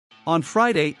On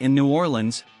Friday in New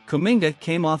Orleans, Kuminga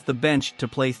came off the bench to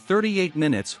play 38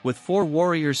 minutes with 4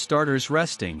 Warriors starters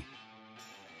resting.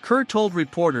 Kerr told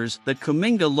reporters that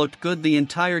Kuminga looked good the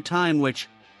entire time, which,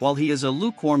 while he is a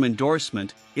lukewarm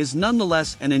endorsement, is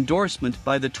nonetheless an endorsement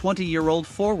by the 20-year-old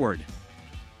forward.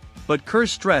 But Kerr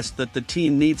stressed that the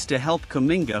team needs to help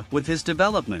Kuminga with his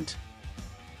development.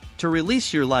 To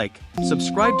release your like,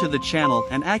 subscribe to the channel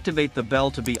and activate the bell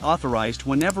to be authorized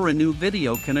whenever a new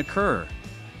video can occur.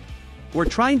 We're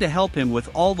trying to help him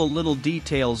with all the little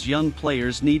details young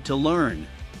players need to learn.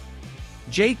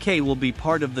 JK will be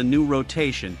part of the new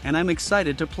rotation and I'm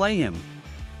excited to play him.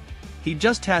 He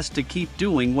just has to keep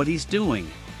doing what he's doing.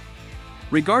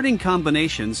 Regarding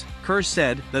combinations, Kerr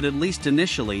said that at least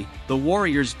initially, the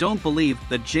Warriors don't believe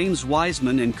that James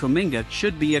Wiseman and Kuminga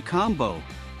should be a combo.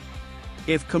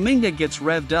 If Kuminga gets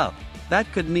revved up, that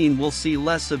could mean we'll see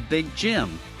less of Big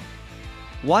Jim.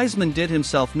 Wiseman did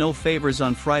himself no favors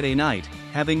on Friday night,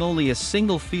 having only a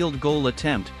single field goal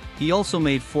attempt. He also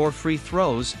made 4 free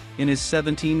throws in his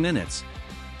 17 minutes.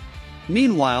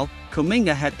 Meanwhile,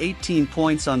 Kuminga had 18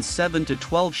 points on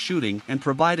 7-12 shooting and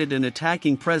provided an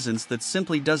attacking presence that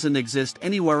simply doesn't exist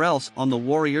anywhere else on the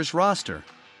Warriors roster.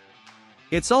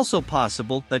 It's also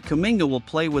possible that Kuminga will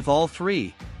play with all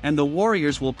three, and the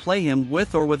Warriors will play him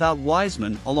with or without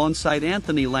Wiseman alongside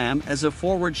Anthony Lamb as a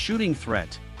forward shooting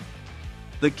threat.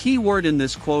 The key word in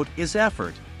this quote is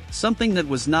effort, something that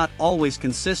was not always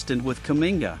consistent with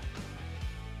Kuminga.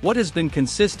 What has been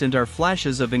consistent are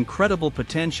flashes of incredible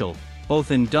potential,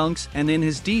 both in dunks and in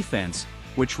his defense,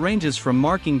 which ranges from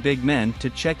marking big men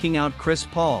to checking out Chris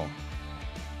Paul.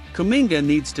 Kuminga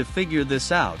needs to figure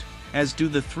this out, as do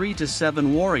the 3 to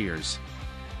 7 Warriors.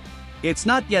 It's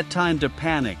not yet time to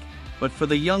panic, but for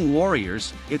the young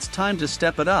Warriors, it's time to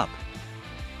step it up.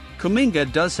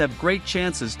 Kuminga does have great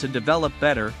chances to develop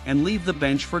better and leave the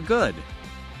bench for good.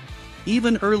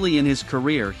 Even early in his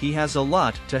career, he has a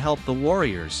lot to help the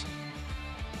Warriors.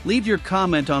 Leave your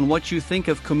comment on what you think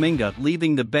of Kuminga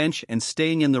leaving the bench and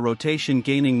staying in the rotation,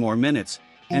 gaining more minutes.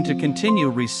 And to continue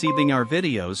receiving our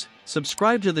videos,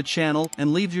 subscribe to the channel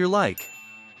and leave your like.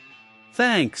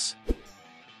 Thanks.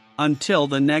 Until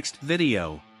the next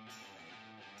video.